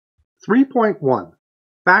3.1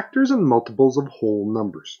 Factors and multiples of whole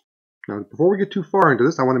numbers. Now, before we get too far into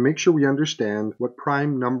this, I want to make sure we understand what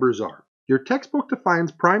prime numbers are. Your textbook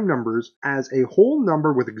defines prime numbers as a whole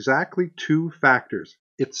number with exactly two factors,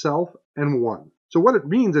 itself and 1. So what it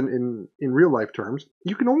means in real life terms,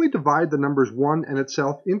 you can only divide the numbers 1 and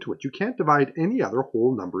itself into it. You can't divide any other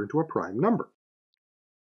whole number into a prime number.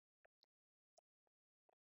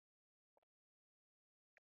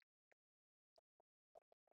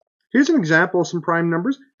 Here's an example of some prime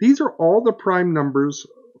numbers. These are all the prime numbers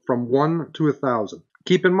from 1 to 1,000.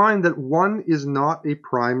 Keep in mind that 1 is not a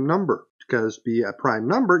prime number, because to be a prime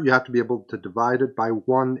number, you have to be able to divide it by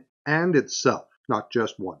 1 and itself, not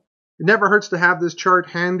just 1. It never hurts to have this chart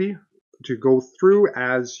handy to go through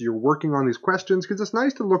as you're working on these questions, because it's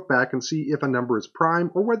nice to look back and see if a number is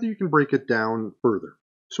prime or whether you can break it down further.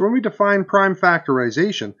 So when we define prime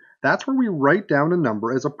factorization, that's where we write down a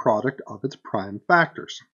number as a product of its prime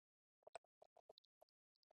factors.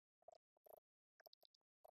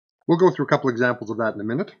 We'll go through a couple examples of that in a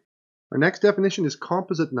minute. Our next definition is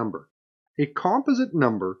composite number. A composite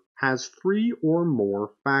number has 3 or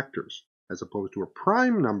more factors, as opposed to a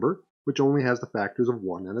prime number, which only has the factors of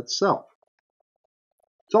 1 and itself.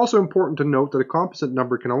 It's also important to note that a composite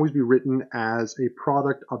number can always be written as a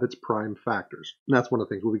product of its prime factors. And that's one of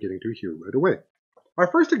the things we'll be getting to here right away. Our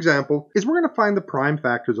first example is we're going to find the prime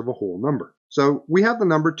factors of a whole number. So we have the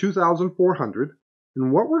number 2,400,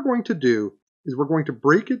 and what we're going to do is we're going to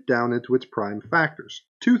break it down into its prime factors.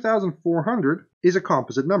 2,400 is a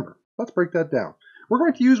composite number. Let's break that down. We're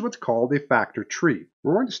going to use what's called a factor tree.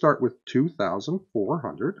 We're going to start with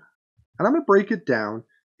 2,400, and I'm going to break it down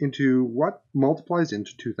into what multiplies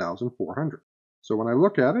into 2,400. So when I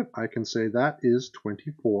look at it, I can say that is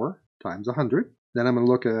 24 times 100. Then I'm going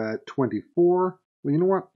to look at 24. Well, you know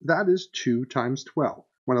what? That is 2 times 12.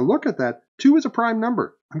 When I look at that, 2 is a prime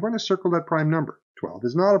number. I'm going to circle that prime number. 12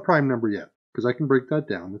 is not a prime number yet, because I can break that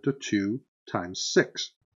down into 2 times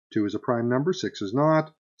 6. 2 is a prime number, 6 is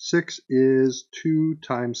not. 6 is 2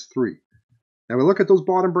 times 3. Now we look at those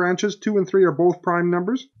bottom branches, 2 and 3 are both prime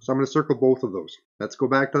numbers, so I'm going to circle both of those. Let's go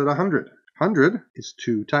back to that 100. 100 is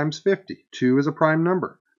 2 times 50. 2 is a prime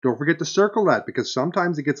number. Don't forget to circle that, because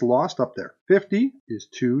sometimes it gets lost up there. 50 is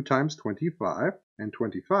 2 times 25, and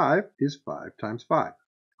 25 is 5 times 5.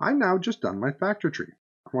 I'm now just done my factor tree.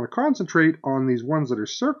 I want to concentrate on these ones that are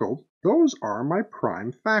circled. Those are my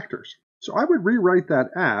prime factors. So I would rewrite that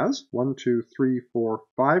as 1, 2, 3, 4,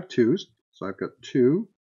 5 2's. So I've got 2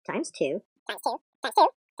 times 2 times 2 times 2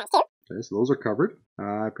 times 2. Okay, so those are covered.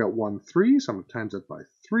 I've got 1 3, so I'm going to times that by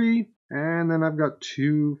 3. And then I've got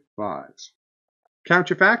 2 5's.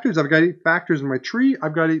 Count your factors. I've got 8 factors in my tree.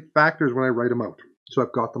 I've got 8 factors when I write them out. So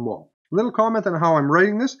I've got them all. A little comment on how I'm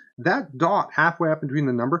writing this. That dot halfway up between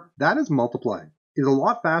the number, that is multiplying. Is a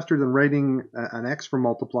lot faster than writing an X for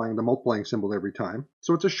multiplying, the multiplying symbol every time.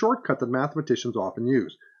 So it's a shortcut that mathematicians often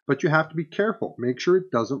use. But you have to be careful. Make sure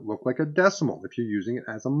it doesn't look like a decimal if you're using it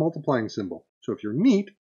as a multiplying symbol. So if you're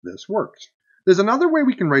neat, this works. There's another way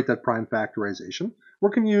we can write that prime factorization.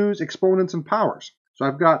 We can use exponents and powers. So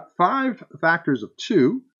I've got 5 factors of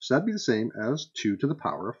 2, so that'd be the same as 2 to the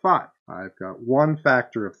power of 5. I've got 1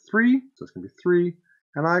 factor of 3, so it's going to be 3.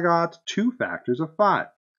 And I got 2 factors of 5.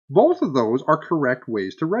 Both of those are correct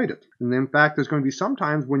ways to write it. And in fact, there's going to be some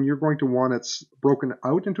times when you're going to want it broken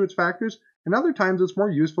out into its factors, and other times it's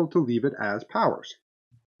more useful to leave it as powers.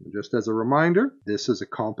 And just as a reminder, this is a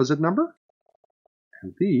composite number,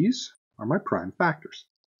 and these are my prime factors.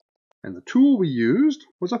 And the tool we used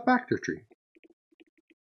was a factor tree.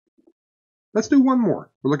 Let's do one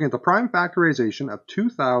more. We're looking at the prime factorization of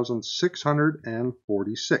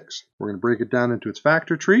 2,646. We're going to break it down into its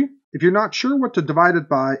factor tree. If you're not sure what to divide it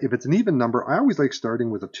by, if it's an even number, I always like starting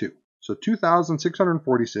with a 2. So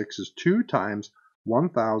 2,646 is 2 times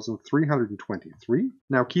 1,323.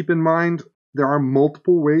 Now keep in mind, there are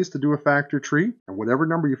multiple ways to do a factor tree, and whatever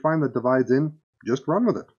number you find that divides in, just run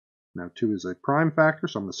with it. Now 2 is a prime factor,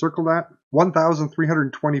 so I'm going to circle that.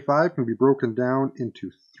 1,325 can be broken down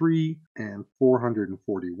into 3 and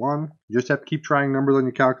 441. You just have to keep trying numbers on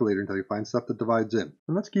your calculator until you find stuff that divides in.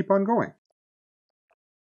 And let's keep on going.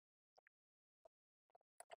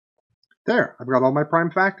 There, I've got all my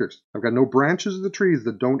prime factors. I've got no branches of the trees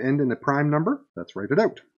that don't end in a prime number. Let's write it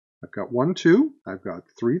out. I've got 1 2, I've got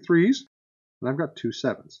 3 3's, and I've got 2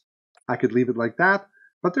 7's. I could leave it like that,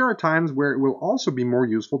 but there are times where it will also be more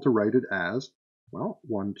useful to write it as, well,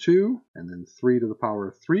 1 2, and then 3 to the power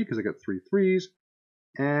of 3, because I got 3 3's,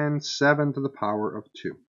 and 7 to the power of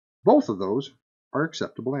 2. Both of those are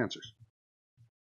acceptable answers.